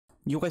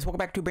You guys, welcome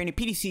back to a brand new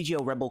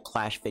PTCGO Rebel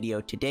Clash video.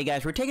 Today,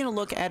 guys, we're taking a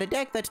look at a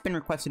deck that's been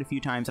requested a few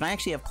times, and I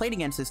actually have played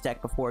against this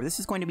deck before. This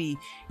is going to be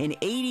an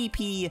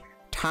ADP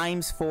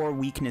 ×4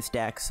 weakness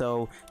deck.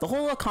 So the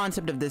whole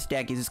concept of this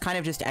deck is it's kind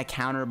of just a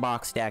counter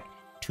box deck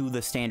to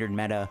the standard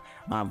meta.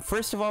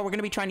 First of all, we're going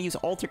to be trying to use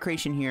Alter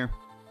Creation here,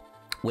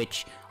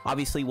 which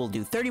obviously will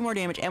do 30 more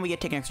damage, and we get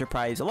taking extra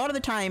prize. A lot of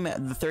the time,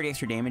 the 30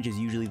 extra damage is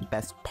usually the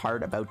best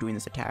part about doing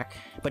this attack,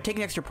 but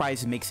taking extra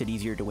prize makes it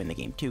easier to win the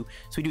game too.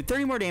 So we do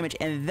 30 more damage,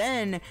 and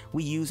then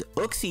we use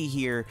Uxie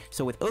here.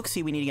 So with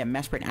Uxie, we need to get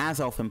Mesprit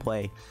Azelf in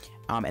play,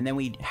 and then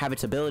we have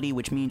its ability,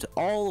 which means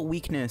all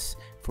weakness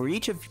for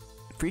each of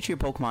your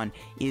Pokemon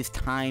is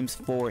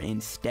 ×4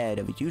 instead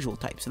of its usual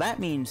type. So that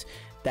means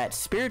that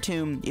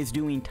Spiritomb is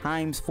doing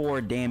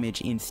 ×4 damage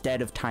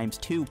instead of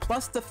 ×2,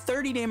 plus the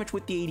 30 damage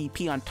with the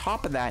ADP on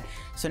top of that.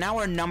 So now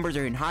our numbers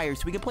are in higher,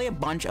 so we can play a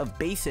bunch of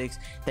basics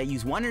that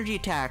use 1 energy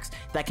attacks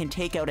that can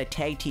take out a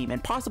tag team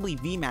and possibly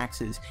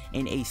VMAXs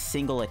in a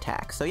single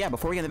attack. So yeah,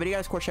 before we get in the video,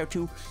 guys, of course, shout out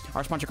to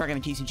our sponsor,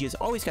 PTCGO. As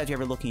always, guys, if you're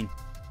ever looking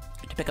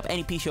to pick up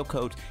any PTCGO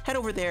codes, head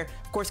over there.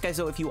 Of course, guys,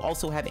 though, if you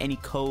also have any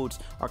codes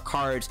or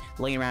cards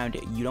laying around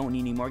you don't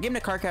need anymore, give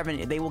them to Card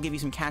Cavern. They will give you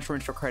some cash for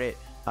credit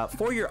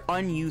for your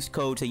unused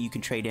codes that you can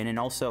trade in, and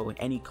also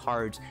any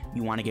cards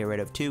you want to get rid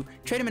of too.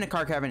 Trade them in a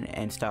Card Cavern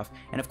and stuff.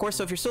 And of course,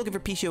 so if you're still looking for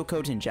PTCGO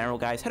codes in general,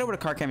 guys, head over to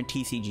Card Cavern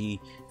TCG.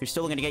 If you're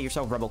still looking to get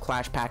yourself Rebel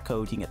Clash pack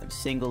codes, you can get them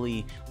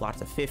singly,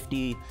 lots of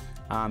 50.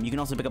 You can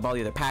also pick up all the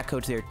other pack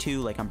codes there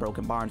too, like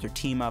Unbroken Barns or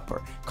Team Up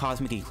or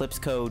Cosmic Eclipse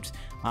codes.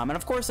 And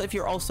of course, if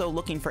you're also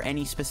looking for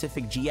any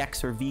specific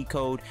GX or V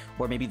code,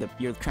 or maybe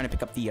you're trying to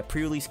pick up the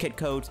pre-release kit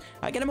codes,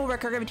 get them over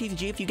at Card Cavern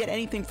TCG. If you get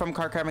anything from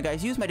Card Cavern,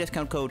 guys, use my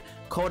discount code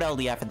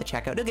LDF at the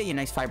checkout. It'll get you a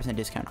nice 5%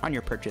 discount on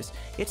your purchase.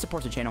 It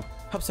supports the channel,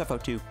 helps stuff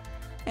out too,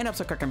 and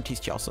helps out Card Cavern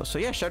TCG also. So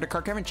yeah, shout out to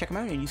Card Cavern, check them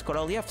out, and use code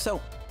LDF.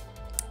 So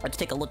let's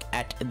take a look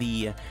at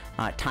the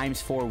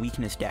 ×4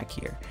 weakness deck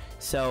here.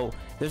 So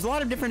there's a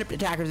lot of different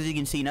attackers, as you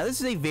can see. Now this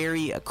is a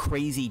very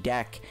crazy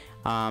deck,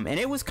 and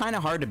it was kind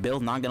of hard to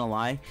build, not gonna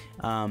lie.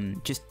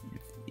 Just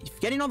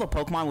getting all the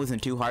Pokemon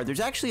wasn't too hard. There's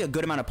actually a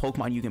good amount of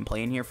Pokemon you can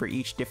play in here for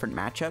each different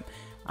matchup,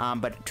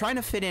 but trying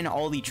to fit in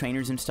all the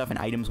trainers and stuff and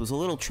items was a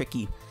little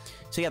tricky.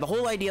 So yeah, the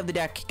whole idea of the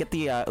deck, get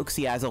the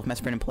Uxie Azelf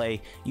Mesprit in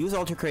play, use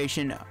Alter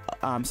Creation.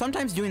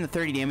 Sometimes doing the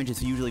 30 damage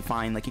is usually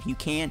fine. Like if you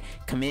can't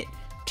commit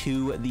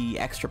to the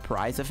extra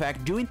prize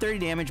effect, doing 30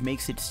 damage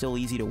makes it still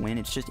easy to win.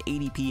 It's just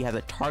ADP has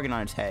a target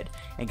on its head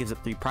and gives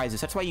up 3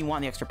 prizes. That's why you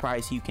want the extra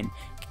prize, so you can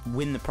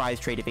win the prize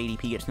trade if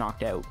ADP gets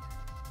knocked out.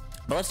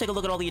 But let's take a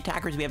look at all the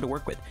attackers we have to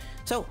work with.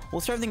 So we'll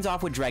start things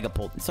off with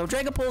Dragapult. So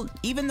Dragapult,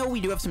 even though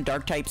we do have some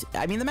dark types,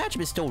 I mean, the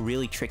matchup is still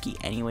really tricky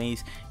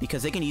anyways,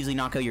 because they can easily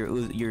knock out your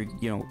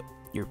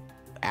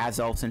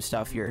Azelfs and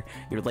stuff, your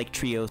Lake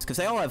Trios, because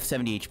they all have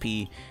 70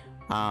 HP.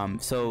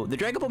 So the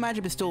Dragapult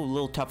matchup is still a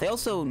little tough. They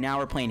also now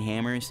are playing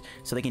hammers,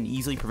 so they can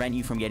easily prevent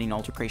you from getting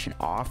Alter Creation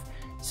off.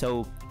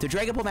 So the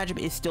Dragapult matchup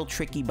is still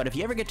tricky, but if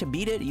you ever get to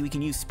beat it, you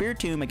can use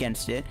Spiritomb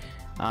against it.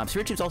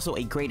 Spiritomb is also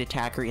a great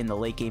attacker in the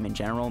late game in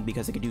general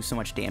because it can do so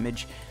much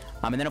damage.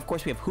 And then of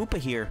course we have Hoopa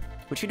here,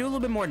 which can do a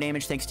little bit more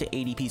damage thanks to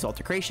ADP's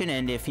Alter Creation.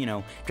 And if, you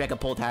know,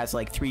 Dragapult has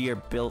like 3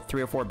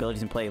 or 4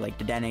 abilities in play, like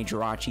Dedenne,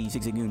 Jirachi,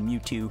 Zigzagoon,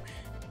 Mewtwo,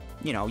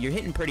 you know, you're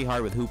hitting pretty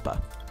hard with Hoopa.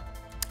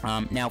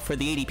 Now for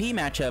the ADP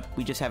matchup,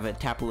 we just have a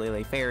Tapu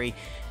Lele Fairy.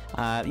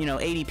 You know,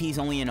 ADP is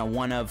only in a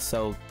 1 of,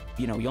 so,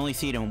 you know, you only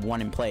see it in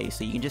 1 in play,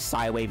 so you can just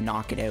Psy Wave,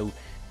 knock it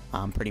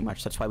out, pretty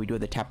much. That's why we do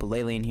the Tapu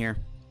Lele in here.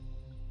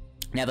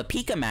 Now the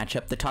Pika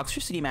matchup, the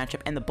Toxtricity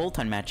matchup, and the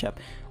Boltund matchup,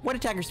 what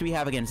attackers do we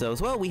have against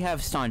those? Well, we have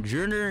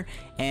Stonjourner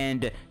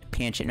and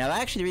Pancham. Now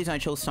actually the reason I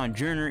chose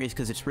Stonjourner is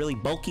because it's really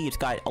bulky, it's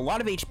got a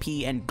lot of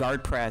HP, and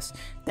Guard Press,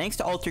 thanks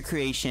to Alter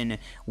Creation,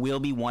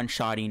 will be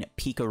one-shotting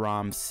Pika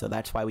ROMs, so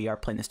that's why we are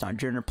playing the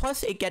Stonjourner.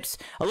 Plus it gets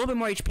a little bit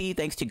more HP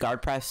thanks to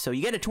Guard Press, so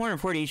you get a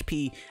 240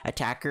 HP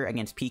attacker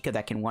against Pika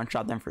that can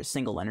one-shot them for a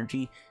single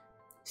energy.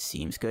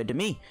 Seems good to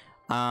me.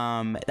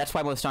 That's why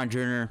I went with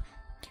Stonjourner.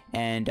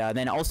 And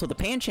then also the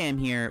Pancham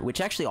here,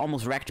 which actually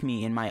almost wrecked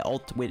me in my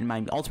Ultimate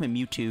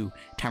Mewtwo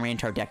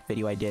Tyranitar deck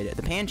video I did.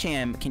 The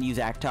Pancham can use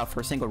Act Tough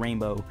for a single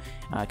rainbow,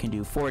 can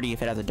do 40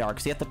 if it has a dark.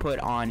 So you have to put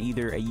on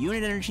either a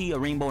unit energy, a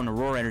rainbow, and a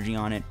roar energy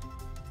on it.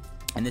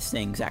 And this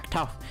thing, Act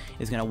Tough,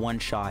 is going to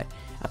one-shot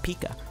a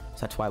Pika.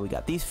 So that's why we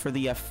got these for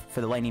the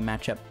lightning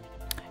matchup.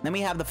 Then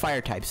we have the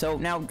fire type. So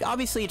now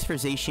obviously it's for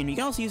Zacian. You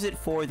can also use it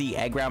for the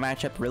Eggrow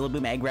matchup.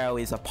 Rillaboom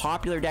Eggrow is a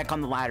popular deck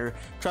on the ladder.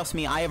 Trust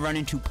me, I have run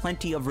into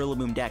plenty of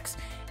Rillaboom decks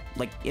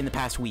like in the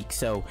past week.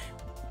 So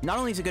not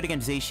only is it good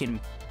against Zacian,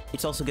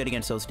 it's also good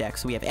against those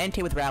decks. So we have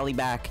Entei with Rally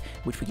Back,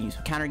 which we can use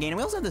for counter gain. And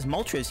we also have this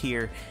Moltres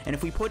here. And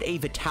if we put a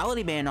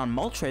Vitality Band on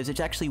Moltres, it's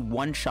actually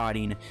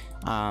one-shotting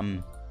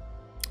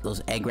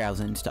those Eggrows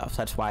and stuff. So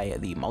that's why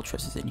the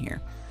Moltres is in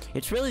here.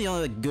 It's really the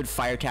only good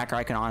fire attacker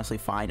I can honestly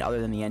find, other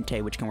than the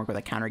Entei, which can work with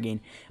a counter gain.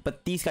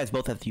 But these guys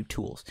both have a few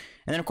tools.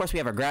 And then of course we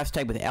have our grass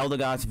type with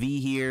Eldegoss V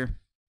here.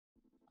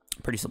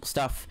 Pretty simple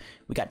stuff.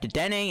 We got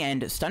Dedenne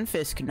and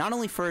Stunfisk, not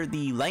only for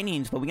the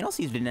lightnings, but we can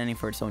also use Dedenne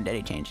for its own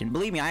Dedenne change. And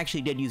believe me, I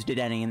actually did use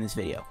Dedenne in this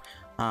video.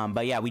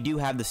 But yeah, we do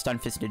have the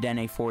Stunfisk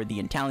Dedenne for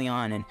the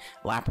Inteleon and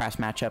Lapras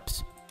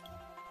matchups.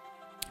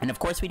 And of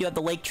course, we do have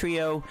the Lake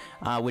Trio,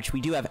 which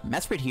we do have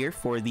Mesprit here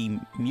for the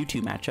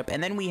Mewtwo matchup.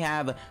 And then we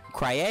have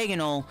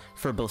Cryogonal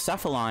for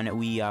Blacephalon.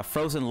 We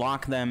Frozen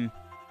Lock them,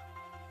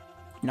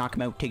 knock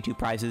them out, take 2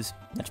 prizes.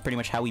 That's pretty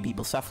much how we beat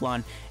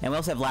Blacephalon. And we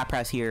also have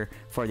Lapras here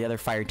for the other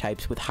fire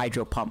types with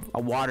Hydro Pump, a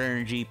Water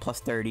Energy, plus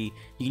 30. You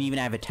can even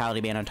have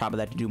Vitality Band on top of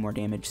that to do more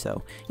damage.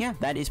 So yeah,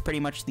 that is pretty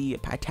much the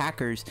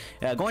attackers.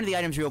 Going to the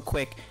items real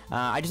quick,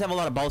 I just have a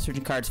lot of Ball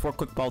Surgeon cards, 4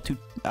 Quick Ball, 2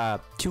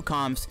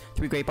 Comms,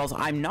 3 Great Balls.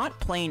 I'm not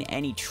playing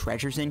any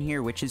treasures in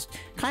here, which is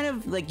kind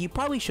of like, you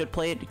probably should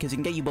play it because it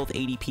can get you both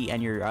ADP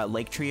and your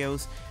Lake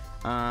Trios.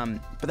 But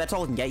that's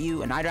all it can get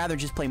you, and I'd rather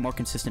just play more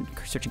consistent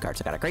searching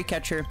cards. I got a Great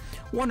Catcher,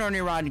 1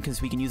 Ornery Rod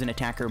because we can use an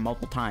attacker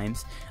multiple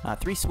times,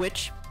 3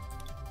 Switch,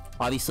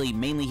 obviously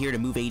mainly here to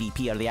move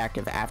ADP out of the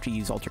active after you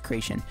use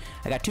Altercation.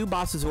 I got 2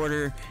 Boss's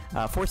Order,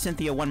 4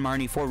 Cynthia, 1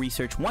 Marnie, 4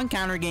 Research, 1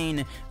 Counter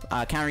Gain.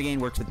 Counter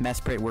Gain works with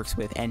Mesprit, works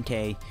with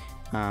Entei.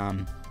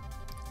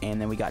 And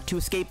then we got 2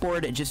 Escape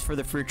Board just for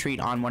the free treat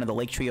on one of the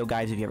Lake Trio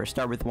guys if you ever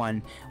start with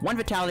 1. 1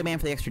 Vitality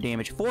Band for the extra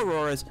damage, 4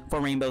 Auroras,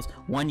 4 Rainbows,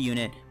 1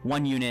 unit,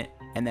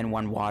 and then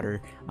 1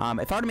 water.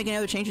 If I were to make any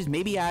other changes,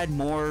 maybe add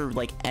more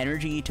like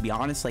energy, to be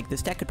honest. Like,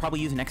 this deck could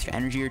probably use an extra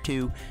energy or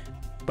 2.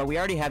 But we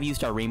already have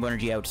used our Rainbow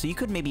Energy out, so you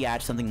could maybe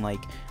add something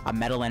like a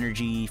Metal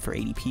Energy for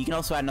ADP. You can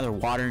also add another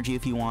Water Energy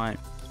if you want.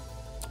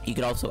 You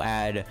could also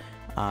add,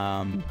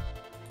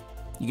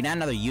 you can add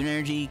another Unit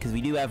Energy, because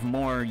we do have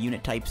more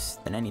unit types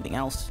than anything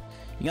else.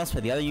 You can also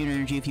put the other Unit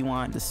Energy if you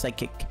want, the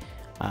Psychic,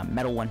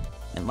 Metal one,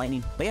 and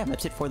Lightning. But yeah,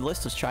 that's it for the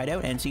list. Let's try it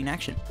out and see in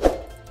action.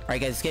 Alright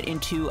guys, let's get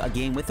into a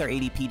game with our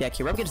ADP deck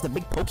here. We're up against the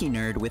big Poke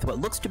Nerd with what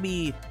looks to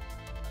be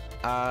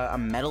a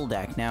Metal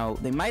deck. Now,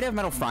 they might have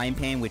Metal Frying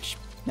Pan, which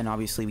then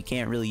obviously we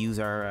can't really use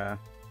our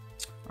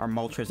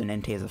Moltres and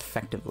Entei as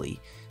effectively.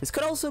 This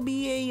could also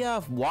be a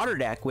Water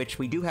deck, which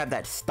we do have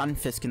that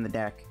Stunfisk in the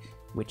deck,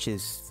 which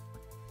is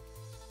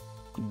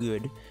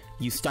good.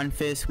 Use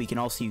Stunfisk, we can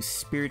also use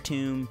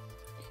Spiritomb.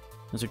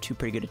 Those are 2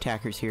 pretty good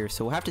attackers here,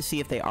 so we'll have to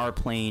see if they are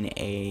playing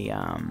a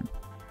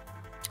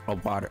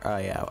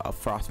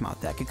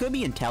Frostmoth deck. It could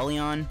be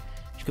Inteleon,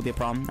 which could be a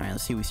problem. Alright,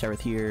 let's see what we start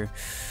with here.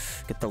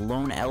 Get the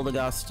lone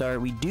Eldegoss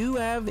start. We do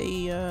have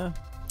a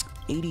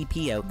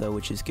ADP out though,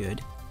 which is good.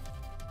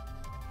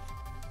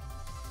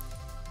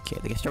 Okay,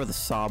 they can start with a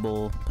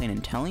Sobble. Playing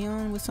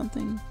Inteleon with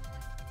something?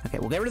 Okay,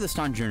 we'll get rid of the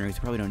Stonjourner, because we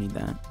probably don't need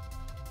that.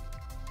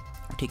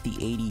 I'll take the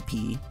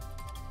ADP.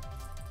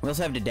 We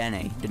also have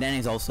Dedenne. Dedenne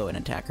is also an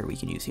attacker we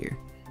can use here.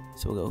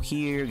 So we'll go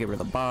here, get rid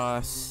of the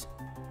boss.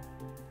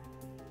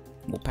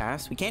 We'll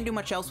pass. We can't do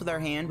much else with our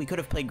hand. We could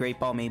have played Great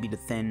Ball maybe to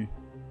thin.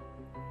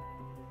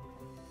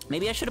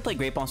 Maybe I should have played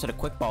Great Ball instead of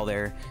Quick Ball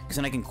there, because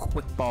then I can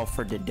Quick Ball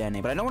for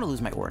Dedenne, but I don't want to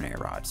lose my Ordinary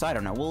Rod, so I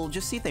don't know. We'll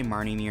just see if they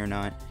Marnie me or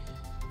not.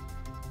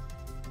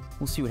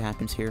 We'll see what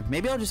happens here.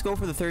 Maybe I'll just go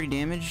for the 30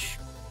 damage.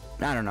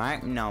 I don't know.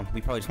 No,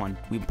 we probably want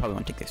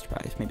to take this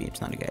prize. Maybe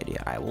it's not a good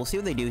idea. Alright, we'll see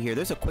what they do here.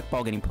 There's a Quick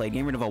Ball getting played,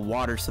 getting rid of a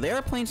Water, so they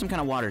are playing some kind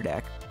of Water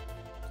deck.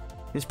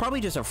 There's probably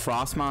just a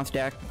Frostmoth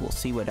deck. We'll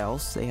see what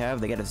else they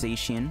have. They got a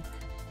Zacian.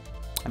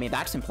 I mean, if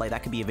that's in play,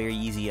 that could be a very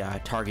easy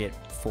target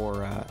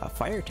for a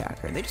fire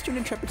attacker. They just do an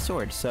Intrepid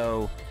Sword,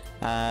 so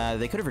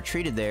they could have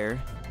retreated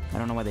there. I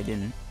don't know why they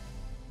didn't.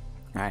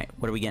 Alright,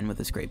 what are we getting with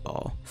this Great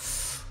Ball?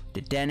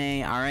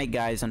 Dedenne. Alright,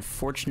 guys,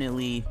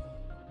 unfortunately,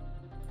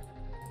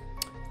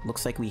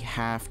 looks like we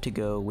have to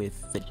go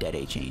with the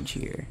Dedenne change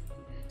here.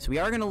 So we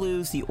are going to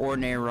lose the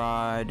Ordinary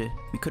Rod.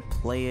 We could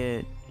play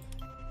it.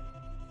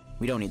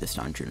 We don't need the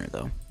Stonjourner,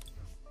 though.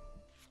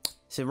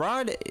 So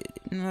Rod,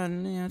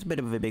 yeah, it's a bit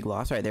of a big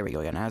loss. Alright, there we go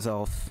again.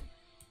 Azelf.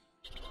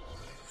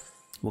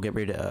 We'll get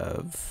rid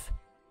of...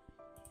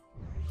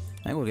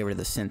 I think we'll get rid of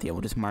the Cynthia.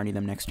 We'll just Marnie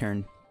them next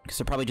turn. Because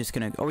they're probably just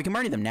gonna... Oh, we can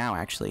Marnie them now,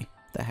 actually.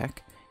 The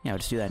heck? Yeah, we'll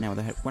just do that now. What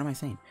the heck? What am I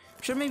saying?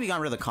 Should have maybe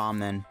gotten rid of the Calm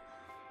then.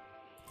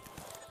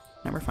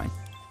 No, we're fine.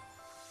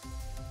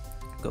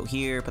 Go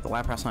here, put the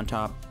Lapras on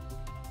top.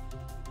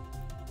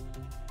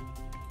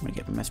 I'm gonna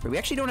get Mesprit. We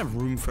actually don't have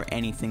room for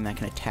anything that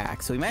can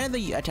attack. So we might have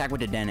the attack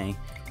with Dedenne.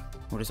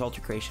 Or just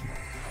Altercation.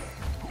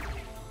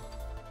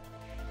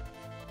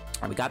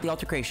 Alright, we got the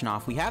Altercation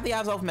off. We have the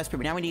Azelf Mesprit,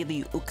 but now we need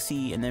the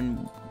Uxie, and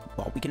then...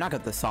 Well, we can knock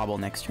out the Sobble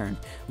next turn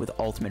with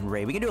Ultimate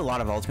Ray. We can do a lot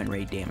of Ultimate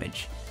Ray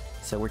damage.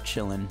 So we're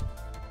chilling.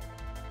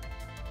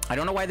 I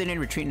don't know why they didn't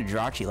retreat into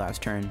Jirachi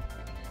last turn.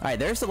 Alright,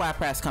 there's the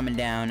Lapras coming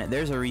down.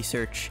 There's a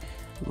Research.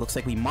 Looks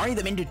like we Marnie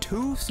them into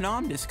 2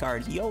 Snom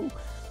discards. Yo!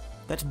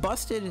 That's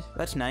busted.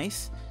 That's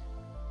nice.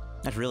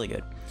 That's really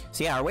good.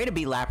 So yeah, our way to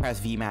beat Lapras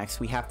VMAX,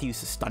 we have to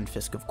use the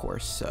Stunfisk, of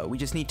course. So we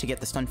just need to get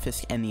the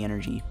Stunfisk and the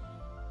energy.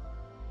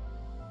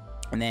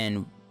 And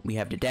then we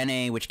have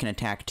Dedenne, which can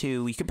attack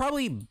too. We could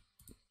probably...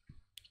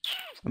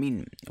 I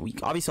mean,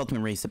 obviously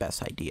Ultimate Ray is the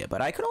best idea,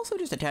 but I could also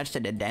just attach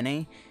to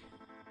Dedenne.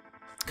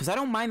 Because I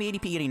don't mind the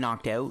ADP getting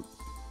knocked out.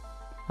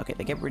 Okay,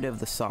 they get rid of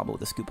the Sobble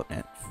with the Scoop Up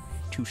Net.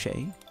 Touche.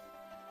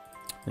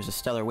 There's a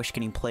Stellar Wish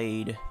getting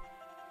played.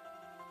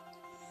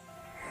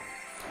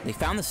 They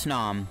found the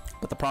Snom,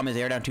 but the problem is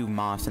they're down 2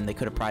 Moths, and they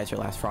could have prized their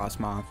last Frost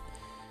Moth.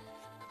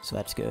 So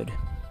that's good.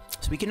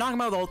 So we can knock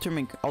him out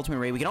with Ultimate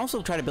Ray. We can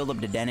also try to build up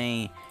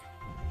Dedenne.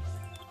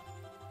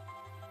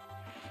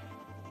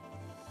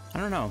 I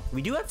don't know.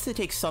 We do have to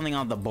take something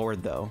off the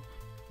board, though.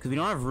 Because we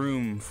don't have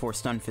room for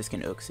Stunfisk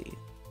and Uxie.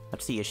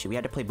 That's the issue. We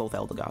had to play both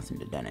Eldegoss and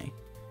Dedenne.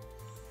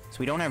 So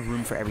we don't have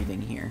room for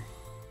everything here.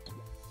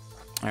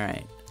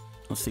 Alright.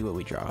 Let's see what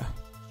we draw.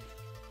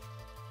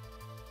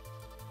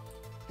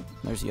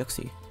 There's the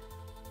Uxie.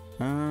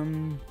 I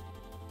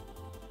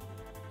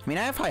mean,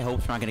 I have high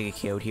hopes we're not going to get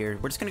KO'd here.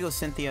 We're just going to go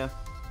Cynthia.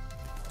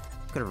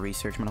 Go to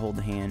research. I'm going to hold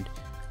the hand.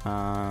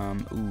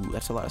 Ooh,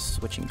 that's a lot of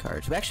switching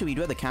cards. Actually, we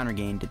do have the counter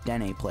gain to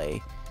Dedenne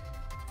play.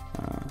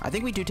 I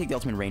think we do take the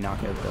Ultimate Ray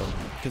knockout, though.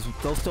 Because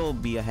they'll still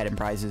be ahead in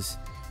prizes,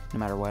 no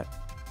matter what.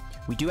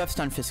 We do have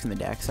Stunfisk in the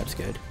deck, so that's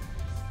good.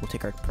 We'll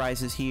take our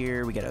prizes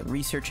here. We got to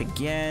research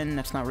again.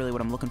 That's not really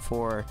what I'm looking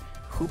for.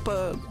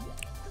 Hoopa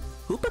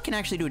can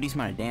actually do a decent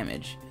amount of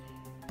damage.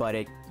 But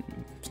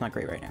it's not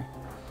great right now.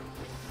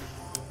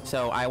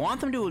 So I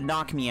want them to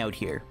knock me out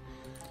here,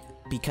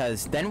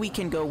 because then we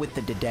can go with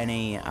the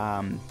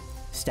Dedenne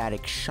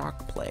Static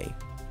Shock play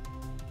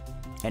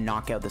and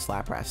knock out this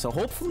Lapras. So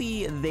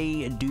hopefully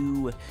they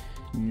do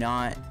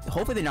not.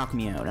 Hopefully they knock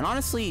me out. And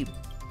honestly,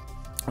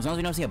 as long as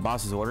we don't see a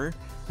boss's order,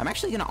 I'm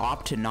actually gonna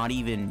opt to not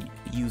even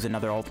use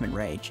another Ultimate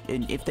Rage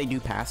if they do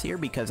pass here,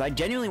 because I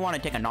genuinely want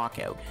to take a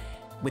knockout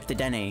with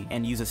Dedenne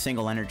and use a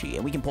single energy,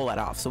 and we can pull that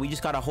off. So we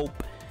just gotta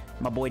hope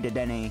my boy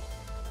Dedenne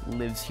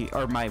lives here,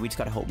 or we just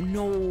gotta hope.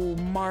 No,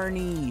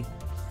 Marnie.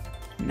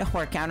 No,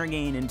 our counter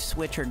gain and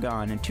switch are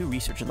gone, and 2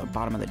 research at the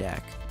bottom of the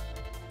deck.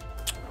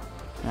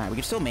 Alright, we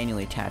can still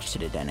manually attach to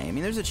Dedenne. I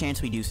mean, there's a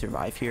chance we do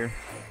survive here.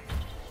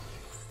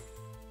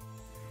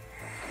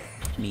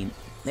 I mean,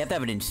 they have to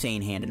have an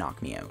insane hand to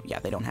knock me out. Yeah,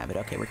 they don't have it.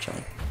 Okay, we're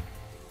chilling.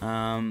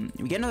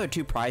 We get another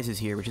 2 prizes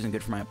here, which isn't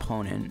good for my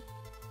opponent.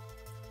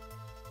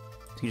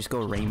 So you just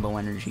go Rainbow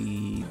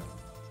Energy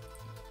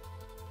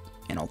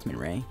and Ultimate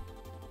Ray.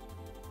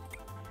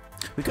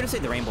 We could have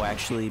saved the Rainbow,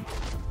 actually,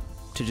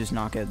 to just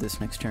knock out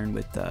this next turn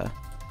with the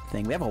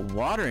thing. We have a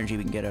Water Energy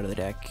we can get out of the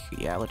deck.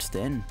 Yeah, let's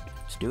thin.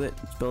 Let's do it.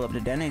 Let's build up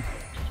Dedenne.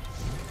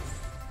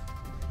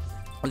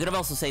 We could have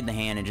also saved the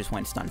hand and just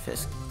went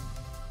Stunfisk,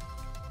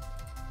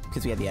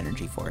 because we had the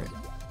energy for it.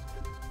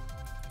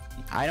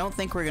 I don't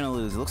think we're going to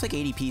lose. It looks like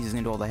ADP is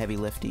going to do all the heavy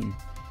lifting.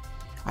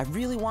 I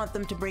really want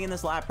them to bring in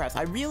this Lapras.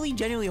 I really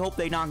genuinely hope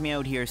they knock me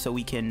out here so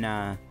we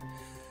can,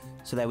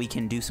 so that we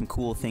can do some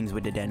cool things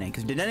with Dedenne.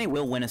 Because Dedenne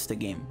will win us the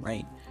game,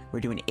 right? We're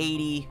doing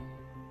 80,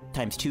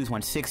 times 2 is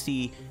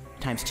 160,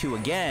 times 2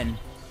 again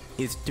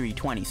is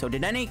 320. So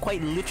Dedenne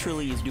quite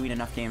literally is doing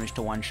enough damage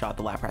to one-shot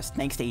the Lapras,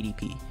 thanks to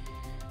ADP.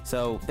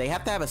 So they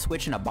have to have a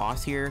switch and a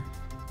boss here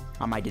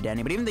on my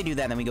Dedenne. But even if they do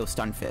that, then we go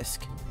Stunfisk.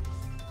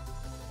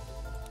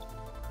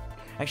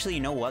 Actually,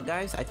 you know what,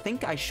 guys? I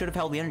think I should have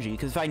held the energy,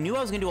 because if I knew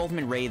I was going to do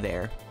Ultimate Ray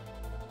there,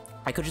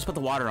 I could just put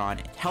the water on,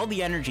 held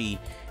the energy,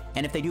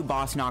 and if they do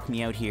boss knock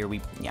me out here,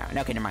 yeah,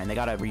 okay, never mind. They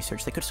got to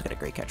research. They could still get a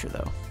Great Catcher,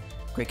 though.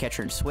 Great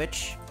Catcher and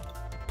switch.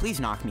 Please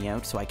knock me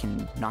out so I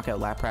can knock out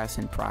Lapras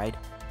and Pride.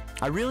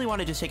 I really want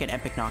to just take an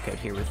epic knockout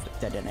here with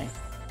Dedenne.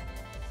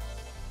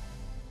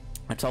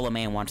 That's all a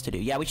man wants to do.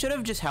 Yeah, we should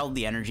have just held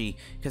the energy,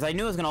 because I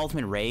knew I was going to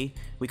Ultimate Ray.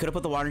 We could have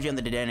put the water energy on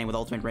the Dedenne with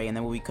Ultimate Ray, and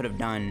then what we could have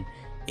done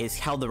is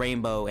held the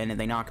Rainbow, and if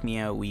they knock me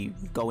out, we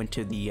go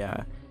into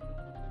the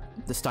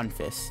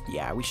Stunfisk.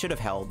 Yeah, we should have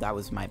held. That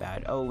was my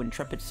bad. Oh,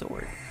 Intrepid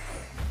Sword.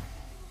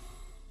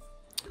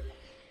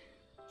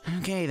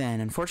 Okay,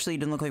 then. Unfortunately, it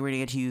doesn't look like we're going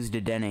to get to use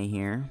Dedenne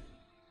here.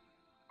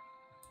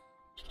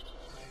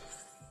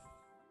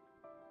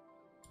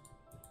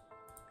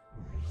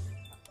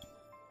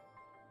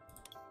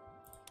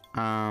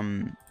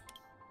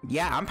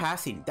 Yeah, I'm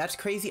passing. That's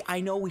crazy.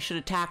 I know we should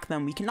attack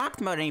them. We can knock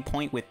them out at any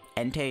point with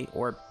Entei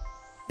or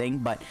thing,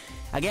 but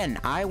again,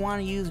 I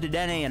want to use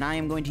Dedenne, and I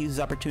am going to use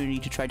this opportunity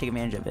to try to take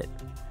advantage of it.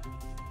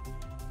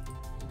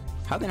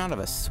 How do they not have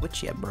a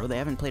switch yet, bro? They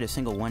haven't played a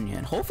single one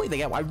yet. Hopefully they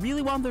get. I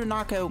really want them to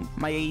knock out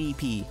my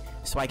ADP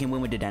so I can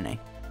win with Dedenne.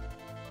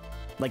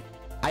 Like,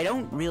 I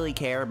don't really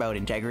care about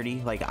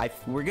integrity. Like,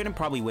 we're gonna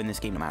probably win this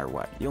game no matter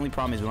what. The only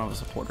problem is we don't have a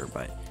supporter,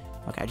 but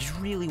okay, I just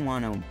really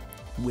want to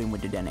win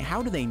with Dedenne.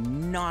 How do they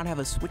not have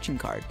a switching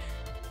card?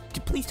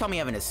 Please tell me I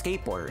have an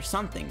escape board or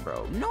something,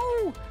 bro.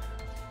 No!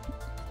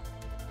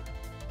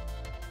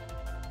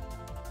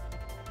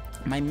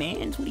 My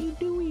mans, what are you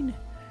doing?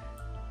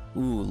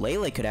 Ooh,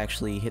 Lele could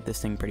actually hit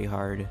this thing pretty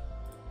hard.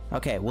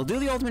 Okay, we'll do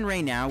the Ultimate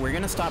Ray now. We're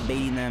gonna stop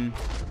baiting them.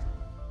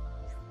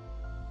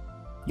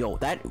 Yo,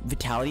 that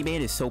Vitality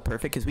Band is so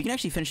perfect, because we can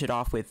actually finish it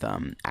off with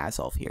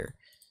Azelf here.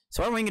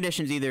 So our wing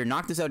conditions either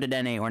knock this out to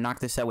Dedenne or knock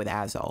this out with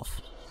Azelf.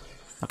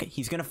 Okay,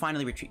 he's gonna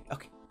finally retreat.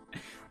 Okay.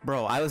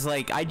 Bro, I was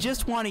like, I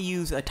just want to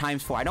use a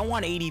 ×4. I don't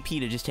want ADP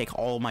to just take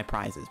all my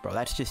prizes, bro.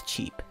 That's just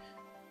cheap.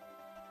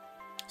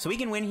 So we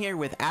can win here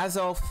with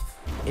Azelf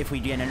if we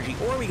get energy,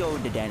 or we go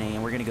Dedenne,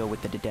 and we're gonna go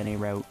with the Dedenne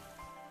route.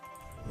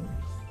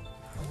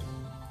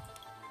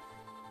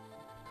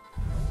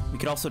 We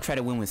could also try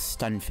to win with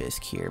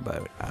Stunfisk here,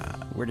 but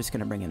we're just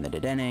gonna bring in the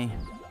Dedenne.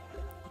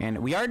 And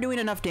we are doing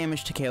enough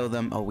damage to KO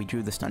them. Oh, we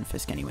drew the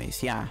Stunfisk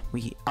anyways. Yeah,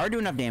 we are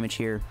doing enough damage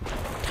here.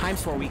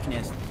 ×4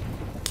 weakness.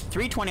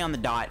 320 on the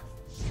dot.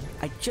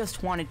 I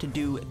just wanted to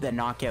do the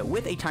knockout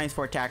with a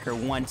 ×4 attacker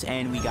once,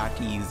 and we got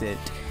to use it.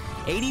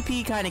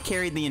 ADP kind of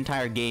carried the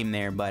entire game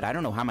there, but I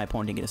don't know how my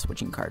opponent didn't get a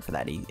switching card for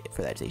that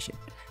station.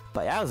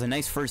 But that was a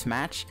nice first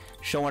match,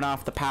 showing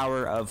off the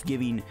power of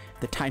giving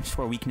the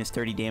 ×4 weakness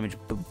 30 damage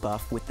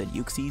buff with the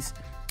Uxies.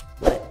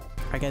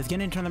 Alright guys,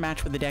 getting into the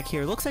match with the deck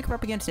here. Looks like we're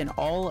up against an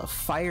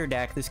all-fire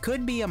deck. This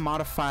could be a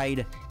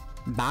modified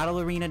Battle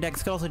Arena deck.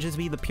 This could also just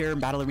be the pure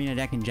Battle Arena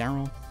deck in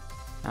general.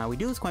 We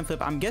do this coin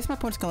flip. I'm guessing my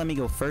opponent's going to let me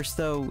go first,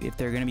 though. If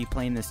they're going to be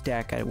playing this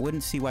deck, I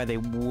wouldn't see why they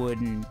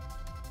wouldn't.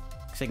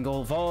 Because I can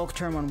go Volk,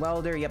 turn 1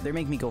 Welder. Yep, they're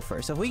making me go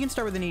first. So if we can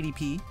start with an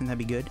ADP, then that'd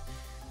be good.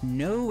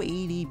 No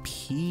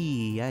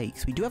ADP.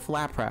 Yikes. We do have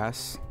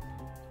Lapras.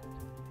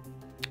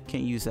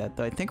 Can't use that,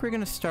 though. I think we're going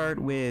to start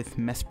with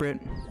Mesprit.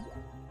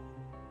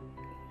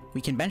 We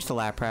can bench the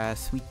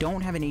Lapras. We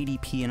don't have an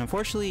ADP, and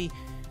unfortunately,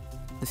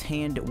 this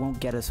hand won't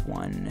get us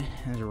one.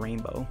 There's a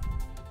rainbow.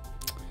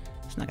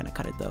 It's not gonna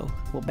cut it though.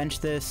 We'll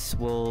bench this.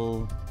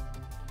 I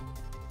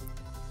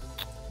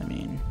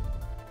mean,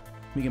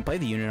 we can play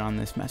the unit on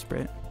this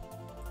Mesprit.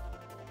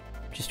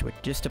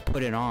 Just to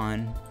put it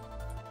on,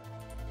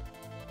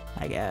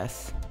 I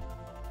guess.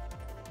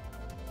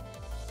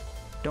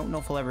 Don't know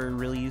if we'll ever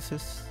really use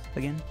this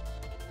again.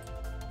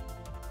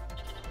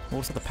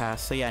 We'll set the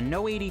pass. So yeah,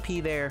 no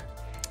ADP there.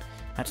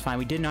 That's fine.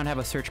 We did not have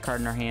a search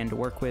card in our hand to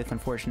work with,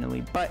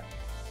 unfortunately, but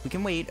we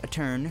can wait a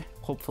turn,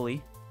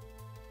 hopefully.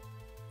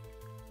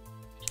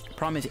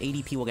 Problem is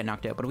ADP will get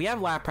knocked out, but we have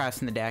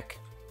Lapras in the deck.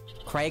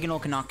 Cryogonal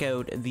can knock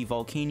out the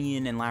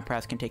Volcanion, and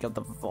Lapras can take out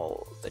the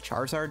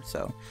Charizard,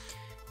 so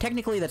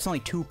technically that's only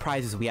 2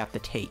 prizes we have to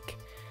take.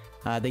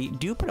 They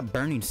do put a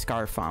Burning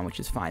Scarf on, which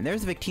is fine.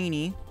 There's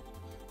Victini.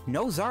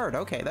 No Zard.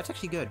 Okay, that's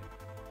actually good.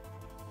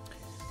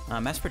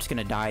 Mesprit's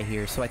gonna die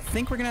here, so I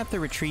think we're gonna have to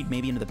retreat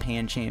maybe into the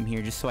Pancham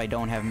here, just so I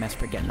don't have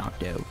Mesprit get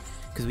knocked out.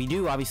 Because we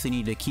do obviously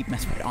need to keep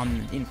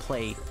Mesprit in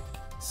play.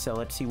 So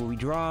let's see what we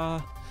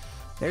draw.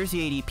 There's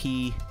the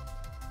ADP.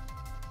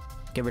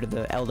 Get rid of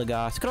the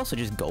Eldegoss. Could also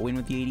just go in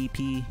with the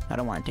ADP. I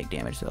don't want to take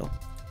damage though.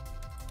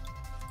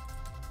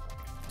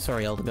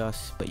 Sorry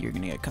Eldegoss, but you're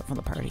gonna get cut from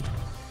the party.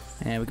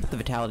 And we can put the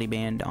Vitality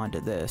Band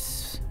onto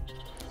this.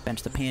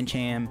 Bench the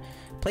Pancham.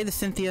 Play the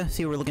Cynthia,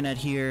 see what we're looking at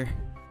here.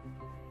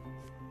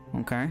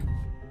 Okay.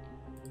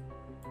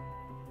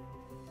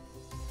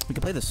 We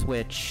can play the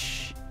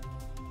Switch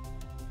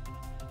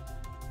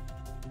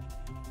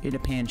into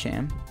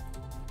Pancham.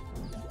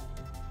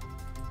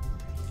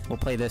 We'll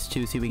play this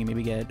too, see if we can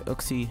maybe get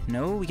Uxie.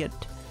 No, we get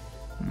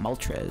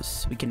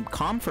Moltres. We can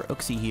Calm for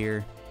Uxie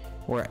here,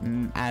 or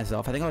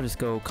Azelf. I think I'll just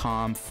go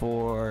Calm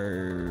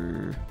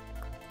for...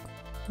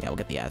 Yeah, we'll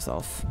get the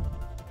Azelf.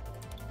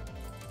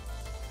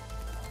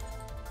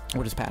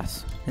 We'll just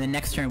pass. And then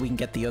next turn we can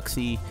get the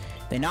Uxie.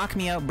 They knock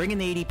me out, bring in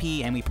the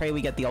ADP, and we pray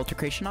we get the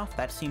Altercation off.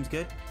 That seems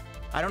good.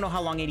 I don't know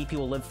how long ADP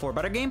will live for,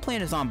 but our game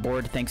plan is on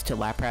board thanks to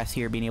Lapras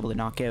here being able to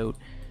knock out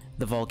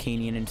the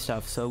Volcanion and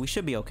stuff, so we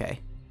should be okay.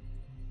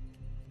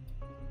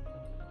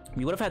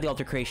 We would have had the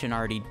Altercation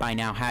already by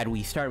now had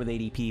we started with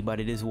ADP, but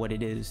it is what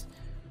it is.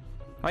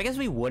 Well, I guess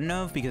we wouldn't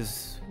have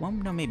because... Well,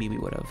 no, maybe we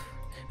would have.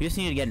 We just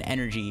needed to get an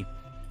energy.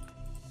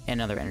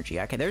 Another energy.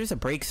 Okay, there's a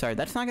Break Zard.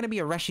 That's not going to be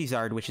a Rushy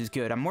Zard, which is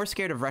good. I'm more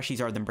scared of Rushy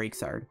Zard than Break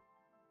Zard.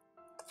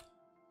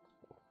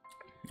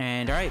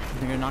 And alright,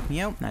 they're going to knock me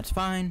out. That's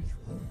fine.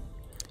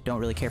 Don't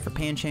really care for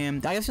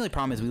Pancham. I guess the only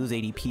problem is we lose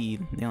ADP.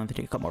 They only have to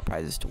take a couple more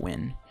prizes to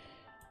win.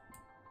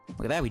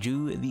 Look at that. We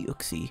drew the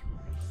Uxie.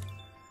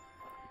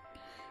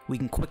 We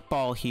can Quick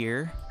Ball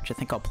here, which I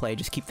think I'll play.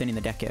 Just keep thinning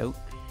the deck out.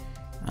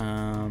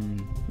 I'm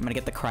going to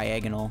get the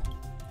Cryogonal.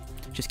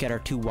 Just get our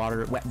 2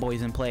 wet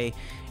boys in play.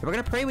 If we're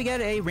going to pray we get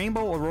a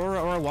Rainbow,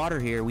 Aurora, or a Water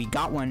here. We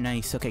got one.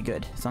 Nice. Okay,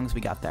 good. As long as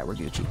we got that, we're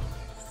Gucci.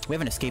 We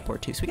have an Escape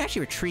Board too, so we can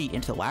actually retreat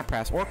into the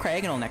Lapras or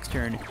Cryogonal next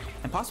turn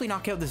and possibly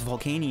knock out this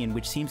Volcanion,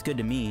 which seems good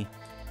to me.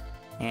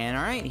 And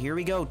alright, here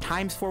we go.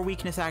 ×4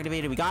 weakness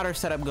activated. We got our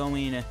setup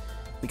going.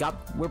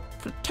 We're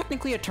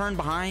technically a turn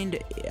behind,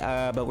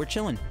 but we're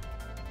chilling.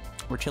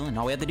 We're chilling.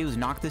 All we have to do is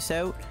knock this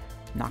out,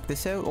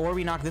 or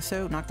we knock this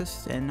out, knock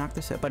this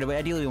out. But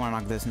ideally we want to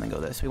knock this and then go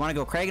this. We want to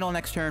go Cryogonal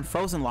next turn,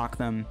 Frozen Lock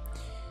them,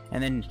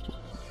 and then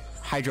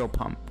Hydro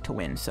Pump to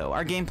win. So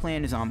our game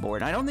plan is on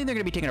board. I don't think they're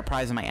going to be taking a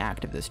prize on my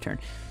active this turn.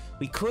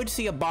 We could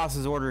see a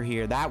boss's order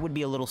here. That would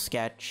be a little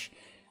sketch.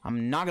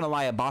 I'm not going to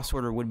lie, a boss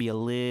order would be a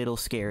little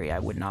scary. I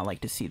would not like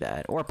to see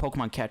that. Or a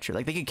Pokemon catcher.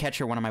 Like, they could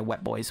catcher one of my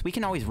wet boys. We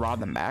can always rob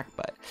them back,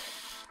 but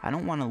I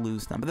don't want to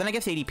lose them. But then I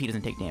guess ADP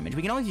doesn't take damage.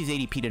 We can always use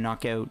ADP to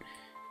knock out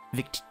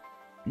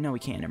No, we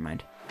can't. Never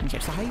mind. We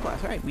catch the High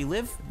Blast. Alright, we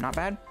live. Not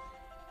bad.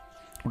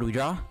 What do we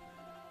draw?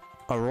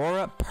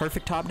 Aurora.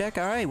 Perfect top deck.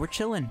 Alright, we're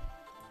chilling.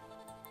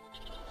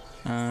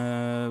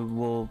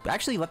 We'll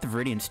actually let the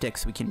Viridian stick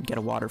so we can get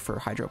a water for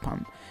Hydro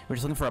Pump. We're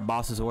just looking for a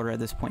boss's order at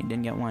this point.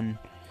 Didn't get one.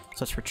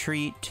 So let's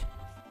retreat.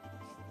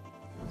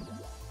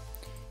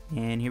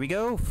 And here we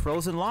go,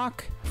 Frozen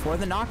Lock for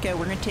the knockout.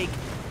 We're gonna take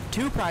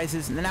 2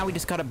 prizes, and then now we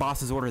just gotta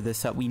boss's order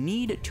this up. We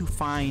need to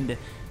find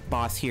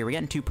boss here. We're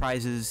getting 2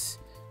 prizes.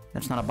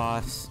 That's not a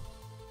boss.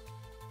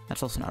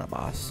 That's also not a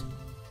boss.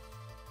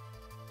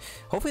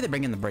 Hopefully they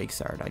bring in the break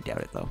sword. I doubt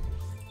it though.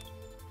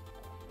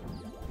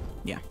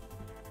 Yeah.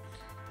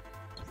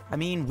 I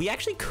mean, we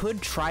actually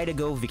could try to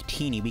go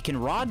Victini. We can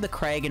rod the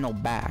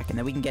Cryogonal back, and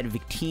then we can get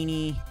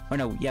Victini. Or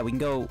no, yeah, we can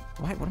go...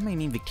 What do I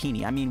mean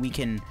Victini? I mean, we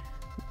can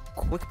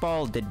Quick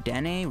Ball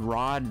Dedenne,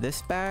 rod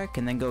this back,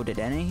 and then go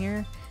Dedenne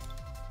here.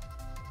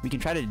 We can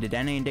try to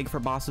Dedenne and dig for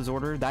boss's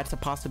order. That's a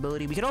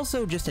possibility. We could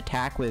also just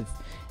attack with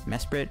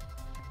Mesprit.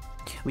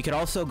 We could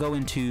also go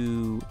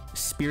into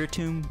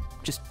Spiritomb,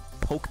 just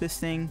poke this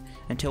thing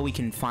until we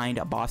can find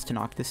a boss to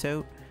knock this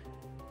out.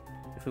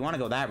 If we want to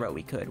go that route,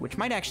 we could, which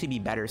might actually be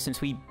better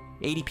since we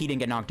ADP didn't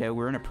get knocked out.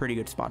 We're in a pretty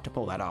good spot to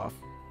pull that off.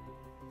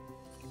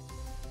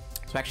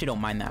 So I actually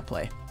don't mind that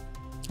play.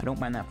 I don't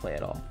mind that play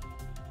at all.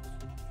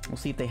 We'll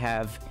see if they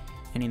have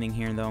anything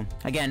here though.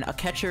 Again, a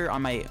catcher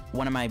on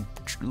one of my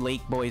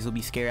lake boys will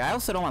be scary. I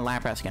also don't want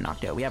Lapras to get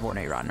knocked out. We have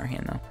Ordinary Rod in our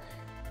hand though.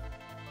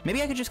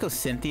 Maybe I could just go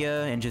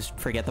Cynthia and just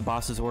forget the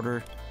boss's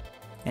order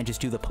and just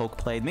do the poke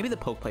play. Maybe the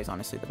poke play is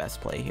honestly the best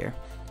play here.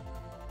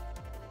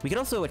 We could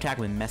also attack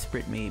with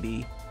Mesprit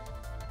maybe.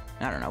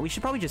 I don't know. We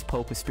should probably just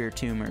poke with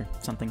Spiritomb or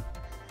something.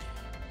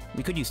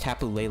 We could use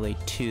Tapu Lele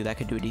too. That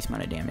could do a decent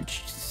amount of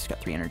damage. It's got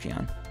 3 energy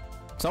on.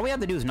 So all we have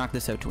to do is knock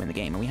this out to win the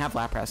game. And we have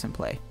Lapras in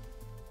play,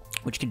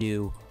 which can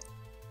do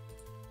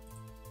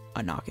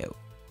a knockout.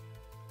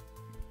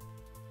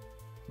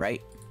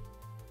 Right?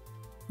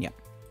 Yeah.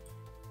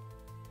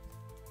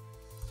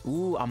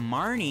 Ooh, a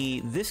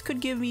Marnie. This could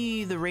give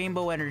me the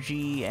rainbow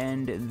energy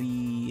and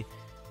the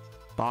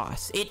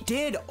boss. It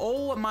did!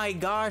 Oh my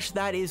gosh,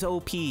 that is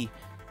OP.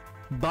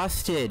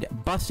 Busted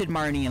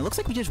Marnie. And it looks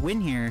like we just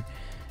win here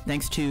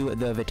thanks to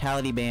the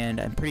Vitality Band.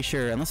 I'm pretty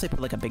sure, unless they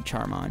put like a big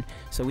charm on.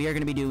 So we are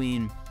going to be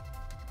doing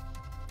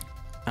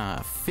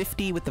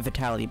 50 with the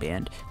Vitality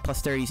Band.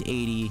 Plus 30 is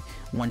 80,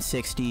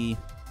 160,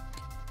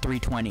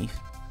 320. So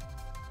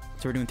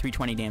we're doing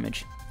 320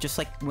 damage. Just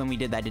like when we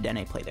did that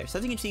Dedenne play there. So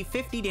as you can see,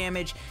 50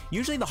 damage.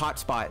 Usually the hot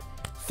spot.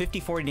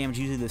 50-40 damage,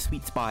 usually the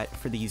sweet spot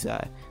for these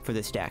for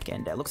this deck.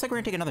 And it looks like we're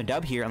gonna take another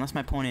dub here, unless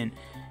my opponent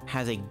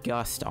has a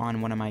gust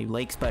on one of my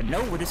lakes. But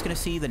no, we're just gonna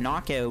see the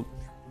knockout.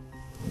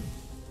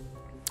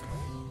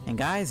 And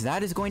guys,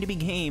 that is going to be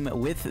game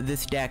with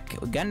this deck.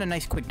 Getting a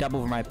nice quick dub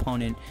over my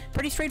opponent.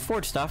 Pretty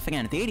straightforward stuff.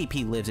 Again, if the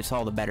ADP lives, it's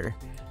all the better.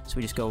 So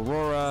we just go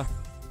Aurora,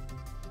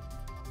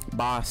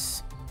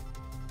 Boss.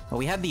 Oh,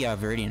 we had the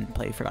Viridian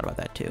play. Forgot about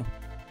that too.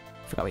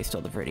 Forgot we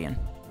still had the Viridian.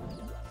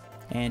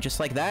 And just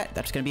like that,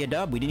 that's going to be a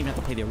dub. We didn't even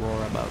have to play the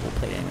Aurora, but we'll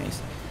play it anyways.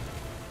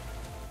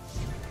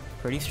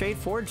 Pretty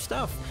straightforward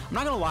stuff. I'm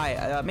not going to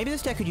lie. Maybe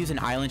this deck could use an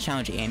Island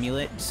Challenge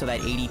Amulet so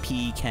that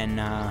ADP can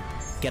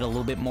get a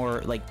little bit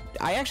more, like...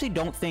 I actually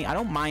I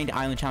don't mind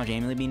Island Challenge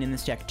Amulet being in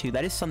this deck too.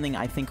 That is something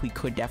I think we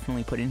could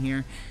definitely put in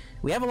here.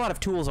 We have a lot of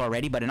tools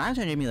already, but an Island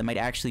Challenge Amulet might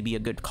actually be a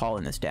good call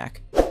in this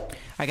deck. Alright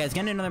guys,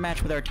 getting another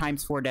match with our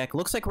 ×4 deck.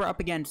 Looks like we're up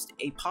against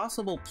a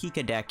possible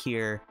Pika deck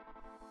here.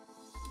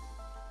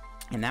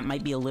 And that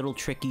might be a little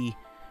tricky,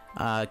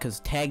 because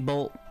Tag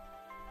Bolt.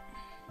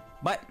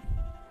 But,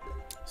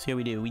 see how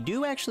we do. We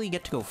do actually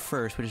get to go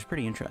first, which is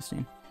pretty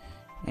interesting.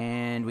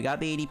 And we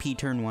got the ADP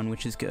turn 1,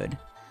 which is good.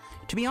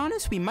 To be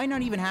honest, we might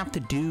not even have to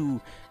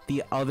do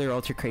the other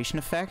Ultra Creation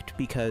effect,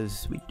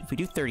 because if we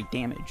do 30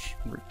 damage,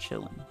 we're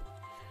chilling.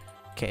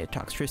 Okay,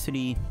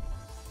 Toxtricity.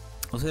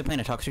 Looks like they're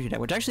playing a Toxtricity deck,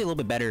 which is actually a little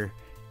bit better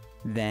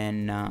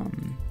than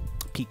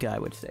Pika, I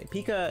would say.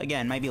 Pika,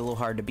 again, might be a little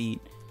hard to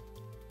beat.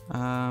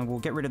 We'll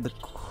get rid of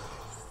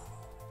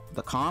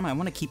the Calm. I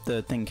want to keep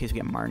the thing in case we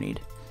get Marnied.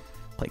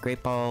 Play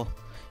Great Ball.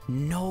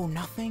 No,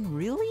 nothing?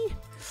 Really?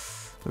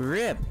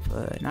 Rip.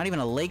 Not even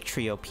a Lake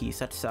Trio piece.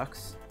 That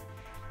sucks.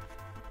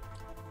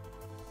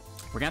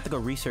 We're gonna have to go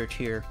research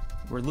here.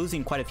 We're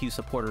losing quite a few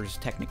supporters,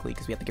 technically,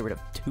 because we have to get rid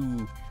of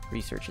 2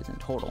 researches in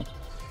total.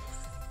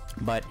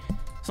 But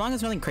as long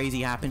as nothing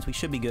crazy happens, we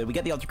should be good. We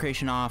get the Ultra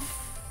Creation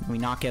off. We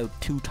knock out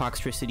 2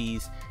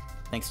 Toxtricities,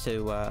 thanks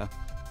to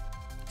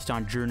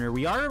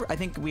Stonjourner. I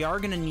think we are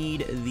gonna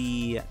need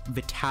the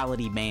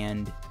Vitality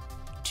Band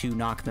to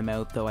knock them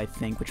out, though, I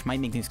think, which might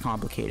make things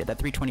complicated. That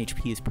 320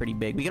 HP is pretty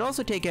big. We could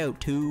also take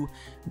out 2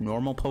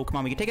 normal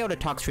Pokemon. We could take out a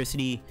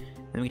Toxtricity,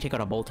 then we could take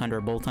out a Boltund, or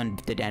a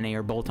Boltund Dedenne,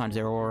 or Boltund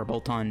Zero, or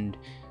Boltund,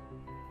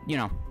 you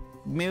know,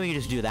 maybe we could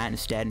just do that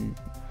instead, and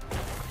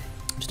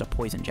just a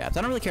Poison Jabs.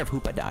 I don't really care if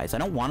Hoopa dies. I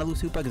don't want to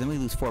lose Hoopa, because then we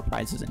lose 4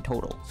 prizes in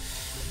total.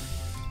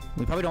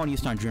 We probably don't want to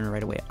use Stonjourner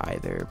right away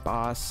either.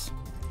 Boss.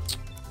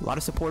 A lot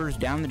of supporters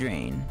down the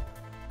drain.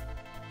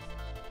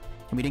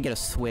 And we didn't get a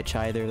switch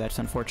either. That's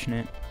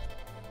unfortunate.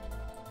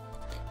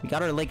 We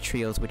got our Lake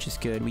Trios, which is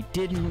good. We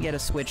didn't get a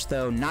switch,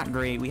 though. Not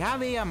great. We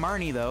have a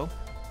Marnie, though.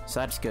 So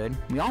that's good.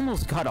 We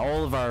almost got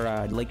all of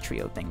our Lake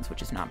Trio things,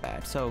 which is not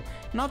bad. So,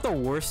 not the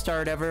worst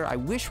start ever. I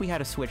wish we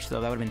had a switch, though.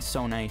 That would have been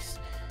so nice.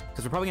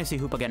 Because we're probably going to see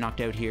Hoopa get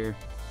knocked out here.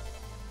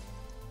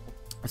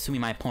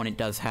 Assuming my opponent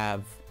does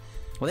have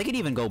Well, they could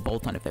even go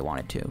Boltund if they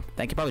wanted to.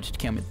 They could probably just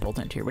kill me with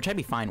Boltund here, which I'd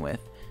be fine with.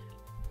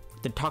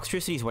 The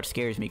Toxtricity is what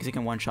scares me, because it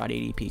can one-shot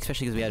ADP,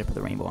 especially because we had to put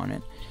the Rainbow on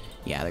it.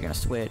 Yeah, they're going to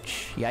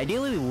switch. Yeah,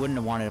 ideally we wouldn't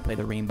have wanted to play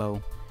the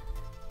Rainbow.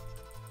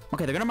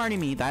 Okay, they're going to Marnie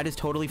me. That is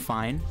totally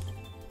fine.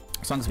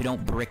 As long as we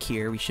don't brick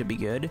here, we should be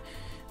good.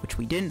 Which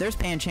we didn't. There's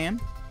Pancham.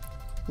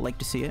 Like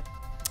to see it.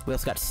 We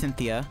also got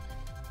Cynthia.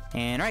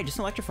 And alright, just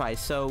Electrify.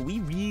 So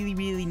we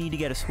really need to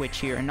get a switch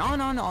here. And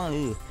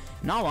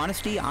in all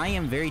honesty, I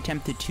am very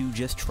tempted to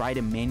just try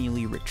to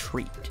manually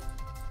retreat.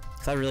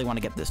 Because I really want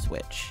to get this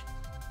switch.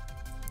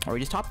 Or we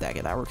just top deck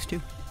it. That works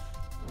too.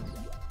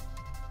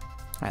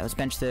 Alright, let's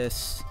bench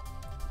this.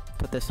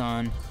 Put this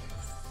on.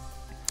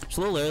 It's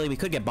a little early. We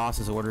could get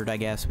bosses ordered, I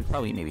guess. We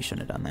probably maybe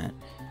shouldn't have done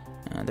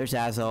that. There's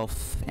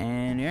Azelf.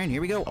 And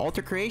here we go.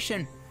 Alter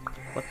Creation.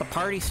 Let the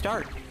party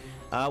start.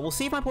 We'll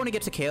see if my opponent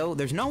gets a KO.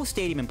 There's no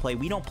stadium in play.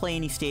 We don't play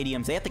any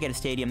stadiums. They have to get a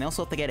stadium. They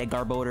also have to get a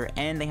Garbodor,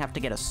 and they have to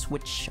get a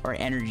Switch or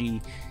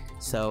Energy.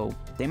 So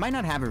they might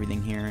not have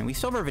everything here. And we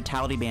still have our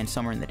Vitality Band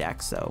somewhere in the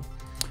deck, so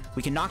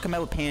we can knock them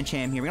out with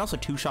Pancham here. We can also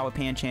two-shot with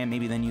Pancham,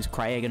 maybe then use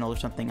Cryogonal or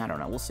something. I don't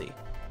know. We'll see.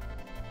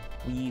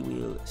 We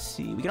will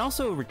see. We can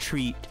also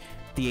retreat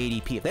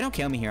the ADP. If they don't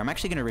kill me here, I'm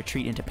actually going to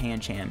retreat into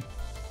Pancham.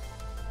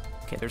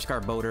 Okay, there's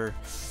Garbodor.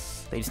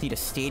 They just need a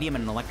stadium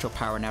and an Electro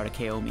Power now to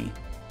KO me.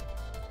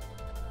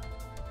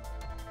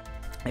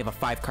 They have a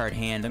 5-card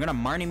hand. They're going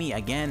to Marnie me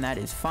again. That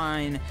is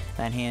fine.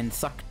 That hand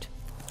sucked.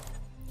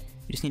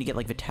 We just need to get,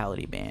 like,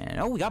 Vitality Band.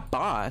 Oh, we got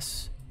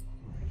Boss.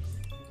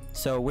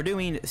 So we're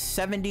doing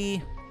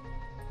 70.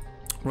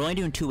 We're only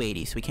doing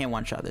 280, so we can't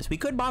one-shot this. We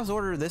could Boss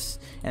order this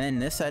and then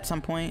this at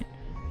some point.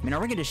 I mean, our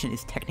Ring Condition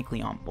is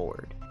technically on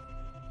board.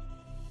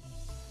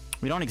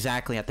 We don't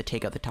exactly have to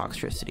take out the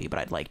Toxtricity, but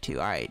I'd like to.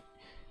 Alright.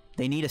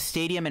 They need a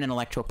Stadium and an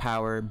Electro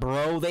Power.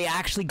 Bro, they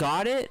actually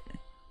got it?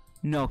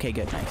 No, okay,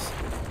 good, nice.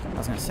 I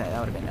was gonna say, that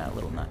would have been a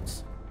little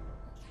nuts.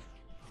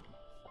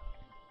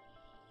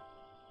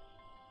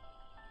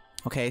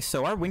 Okay,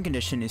 so our win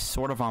condition is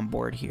sort of on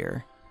board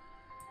here.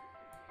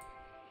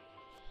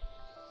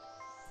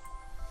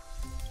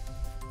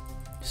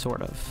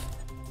 Sort of.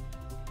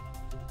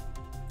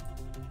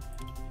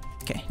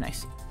 Okay,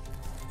 nice.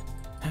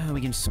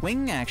 We can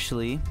swing,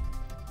 actually.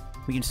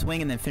 We can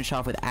swing and then finish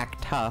off with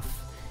Act Tough.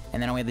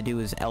 And then all we have to do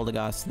is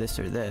Eldegoss this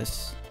or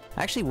this.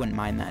 I actually wouldn't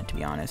mind that, to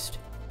be honest.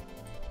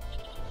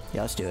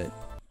 Yeah, let's do it.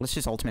 Let's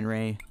just Ultimate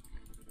Ray.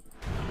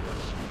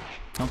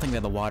 I don't think we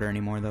have the water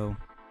anymore, though.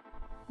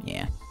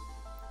 Yeah.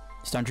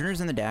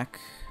 Stunjourner's in the deck.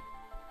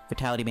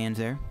 Vitality Band's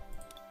there.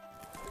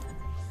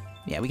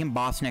 Yeah, we can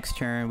Boss next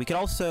turn. We could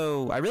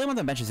also... I really want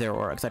them to bench Zero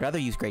Aura, because I'd rather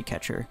use Great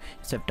Catcher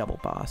instead of double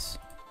Boss.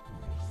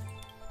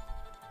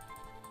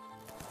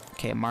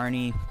 Okay,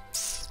 Marnie.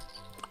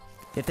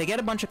 If they get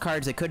a bunch of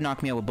cards, they could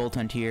knock me out with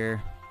Boltund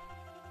here.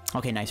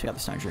 Okay, nice. We got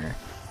the Stunjourner.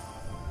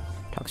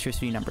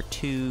 Toxtricity number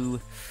 2.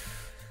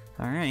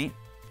 Alright.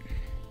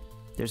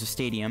 There's a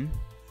Stadium.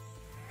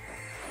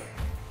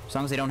 As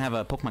long as they don't have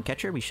a Pokemon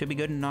Catcher, we should be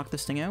good to knock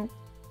this thing out.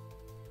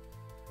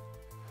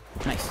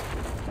 Nice.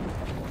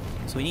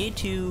 So we need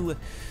to...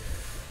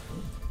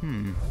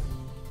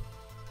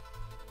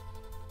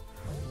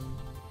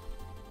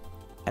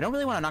 I don't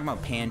really want to knock him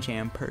out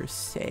Pancham per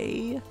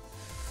se.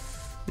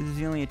 This is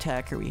the only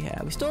attacker we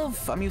have. We still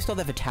have, I mean, we still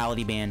have the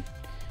Vitality Band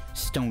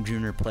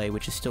Stonjourner play,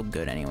 which is still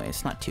good anyway.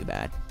 It's not too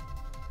bad.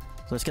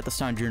 So let's get the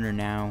Stonjourner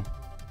now.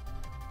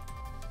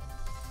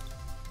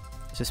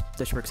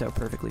 This works out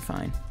perfectly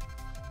fine.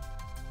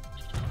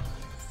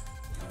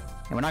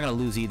 And we're not going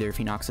to lose either if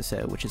he knocks us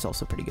out, which is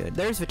also pretty good.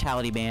 There's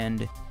Vitality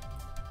Band.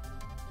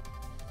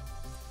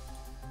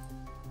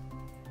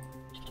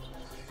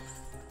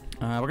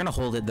 We're going to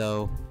hold it,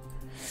 though.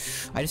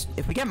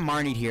 If we get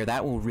Marnied here,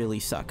 that will really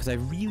suck, because I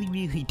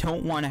really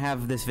don't want to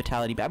have this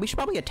Vitality Band. We should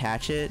probably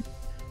attach it.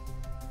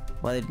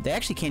 Well, they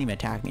actually can't even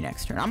attack me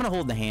next turn. I'm going to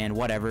hold the hand,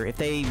 whatever. If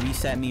they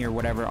reset me or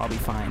whatever, I'll be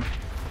fine.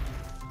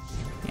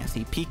 Yeah,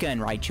 see, Pika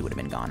and Raichu would have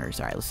been goners.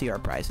 Alright, let's see our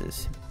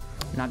prizes.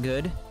 Not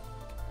good.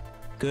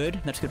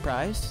 Good. That's a good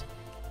prize.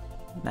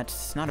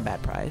 That's not a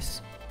bad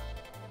prize.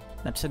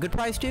 That's a good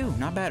prize, too.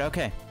 Not bad.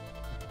 Okay.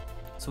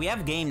 So we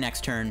have game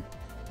next turn.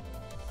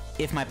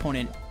 If my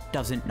opponent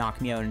doesn't knock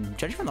me out, and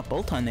judging from the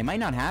Boltund, they might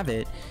not have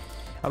it.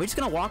 Are we just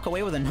gonna walk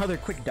away with another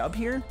quick dub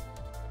here?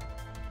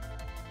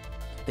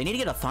 They need to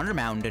get a Thunder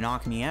Mountain to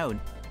knock me out.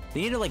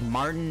 They need to, like,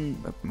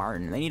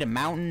 they need a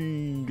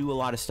mountain, do a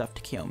lot of stuff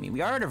to kill me.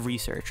 We are out of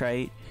research,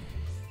 right?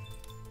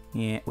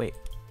 Yeah, wait.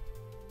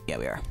 Yeah,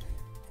 we are.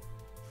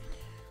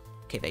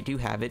 Okay, they do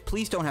have it.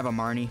 Please don't have a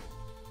Marnie.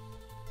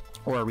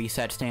 Or a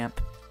reset stamp.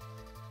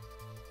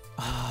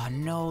 Oh,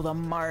 no, the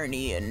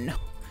Marnie. And...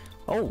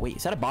 oh, wait,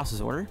 is that a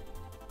boss's order?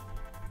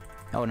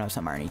 Oh, no, it's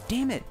not Marnie.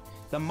 Damn it!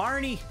 The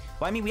Marnie!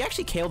 Well, I mean, we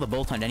actually KO the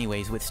Boltund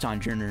anyways with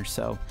Stonjourner,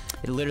 so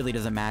it literally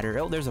doesn't matter.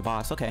 Oh, there's a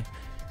boss. Okay.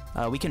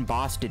 We can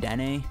boss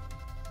Dedenne.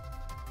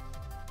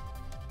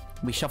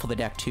 We shuffle the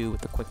deck, too,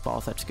 with the Quick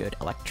Balls. That's good.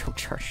 Electro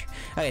Charge.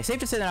 Okay, safe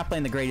to say they're not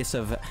playing the greatest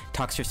of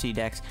Toxtricity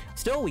decks.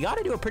 Still, we got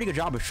to do a pretty good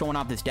job of showing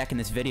off this deck in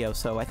this video,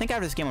 so I think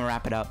after this game, we'll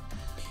wrap it up.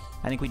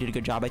 I think we did a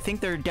good job. I think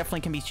there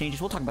definitely can be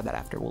changes. We'll talk about that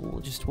after.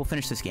 We'll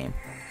finish this game.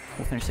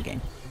 We'll finish the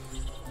game.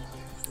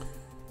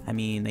 I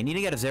mean, they need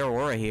to get a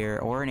Zeraora here,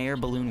 or an air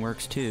balloon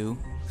works too.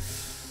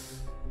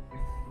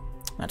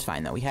 That's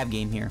fine though. We have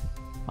game here.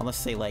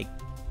 Unless they like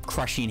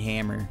crushing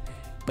hammer.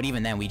 But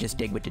even then, we just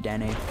dig with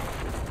Dedenne.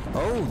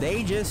 Oh,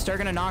 they just are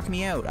gonna knock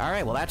me out. All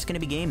right, well that's gonna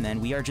be game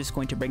then. We are just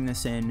going to bring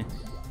this in.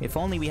 If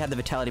only we had the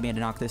Vitality Band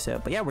to knock this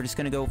out. But yeah, we're just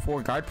gonna go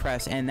for guard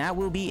press, and that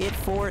will be it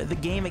for the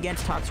game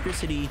against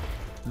Toxtricity.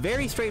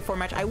 Very straightforward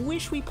match. I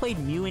wish we played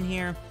Mew in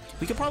here.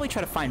 We could probably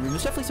try to find room.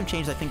 There's definitely some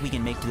changes I think we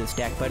can make to this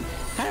deck, but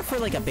kind of for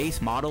like a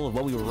base model of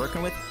what we were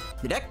working with,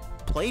 the deck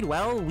played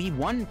well. We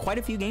won quite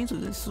a few games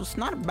with this. It's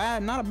not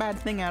a bad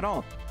thing at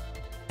all.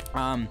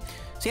 So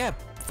yeah,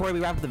 before we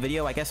wrap up the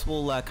video, I guess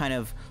we'll kind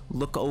of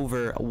look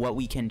over what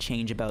we can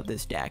change about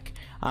this deck.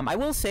 I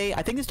will say,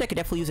 I think this deck could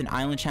definitely use an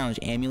Island Challenge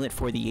Amulet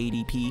for the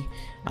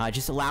ADP.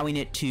 Just allowing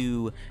it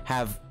to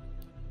have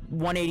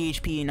 180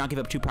 HP and not give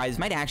up 2 prizes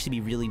might actually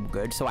be really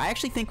good. So I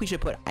actually think we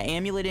should put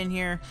Amulet in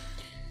here.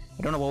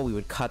 I don't know what we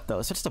would cut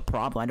though. So that's the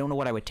problem. I don't know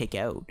what I would take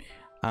out.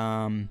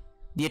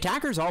 The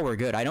attackers all were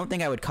good. I don't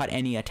think I would cut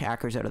any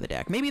attackers out of the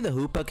deck. Maybe the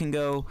Hoopa can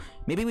go.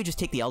 Maybe we just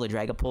take the Elder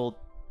Dragapult.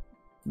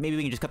 Maybe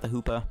we can just cut the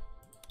Hoopa.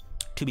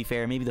 To be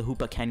fair, maybe the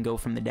Hoopa can go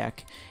from the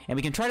deck. And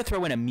we can try to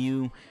throw in a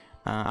Mew.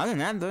 Other than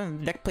that,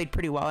 the deck played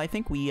pretty well. I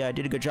think we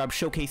did a good job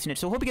showcasing it.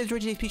 So hope you guys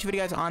enjoyed today's piece of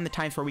video, guys, on the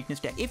Times for Weakness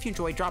deck. If you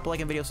enjoyed, drop a like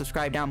on the video,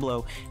 subscribe down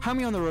below. How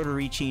many on the road to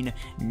reaching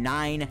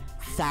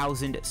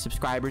 9,000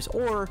 subscribers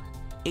or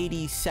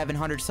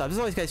 8,700 subs? As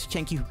always, guys,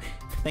 thank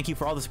you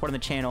for all the support on the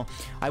channel.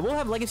 I will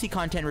have legacy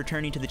content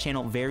returning to the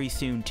channel very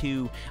soon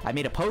too. I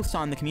made a post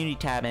on the community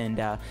tab,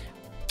 and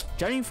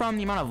judging from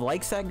the amount of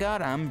likes that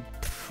got, I'm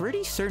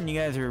pretty certain you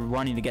guys are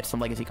wanting to get some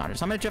legacy content.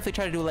 So I'm gonna definitely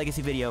try to do a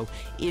legacy video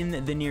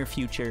in the near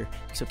future.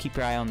 So keep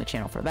your eye on the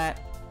channel for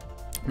that.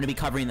 I'm gonna be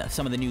covering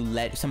some of the new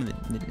some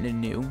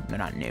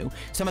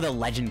of the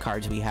legend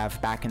cards we have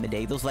back in the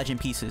day. Those legend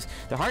pieces,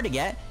 they're hard to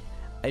get.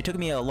 It took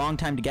me a long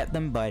time to get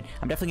them, but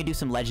I'm definitely gonna do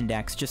some legend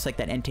decks, just like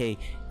that Entei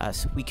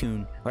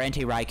Suicune or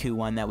Entei Raikou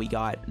one that we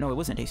got. No, it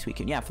wasn't Entei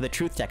Suicune. Yeah, for the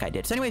Truth deck I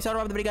did. So anyways, that'll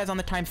wrap the video, guys, on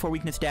the Times for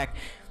Weakness deck.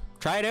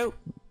 Try it out,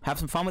 have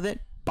some fun with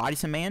it, body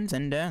some mans,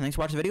 and thanks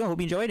for watching the video. I hope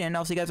you enjoyed, and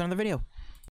I'll see you guys on another video.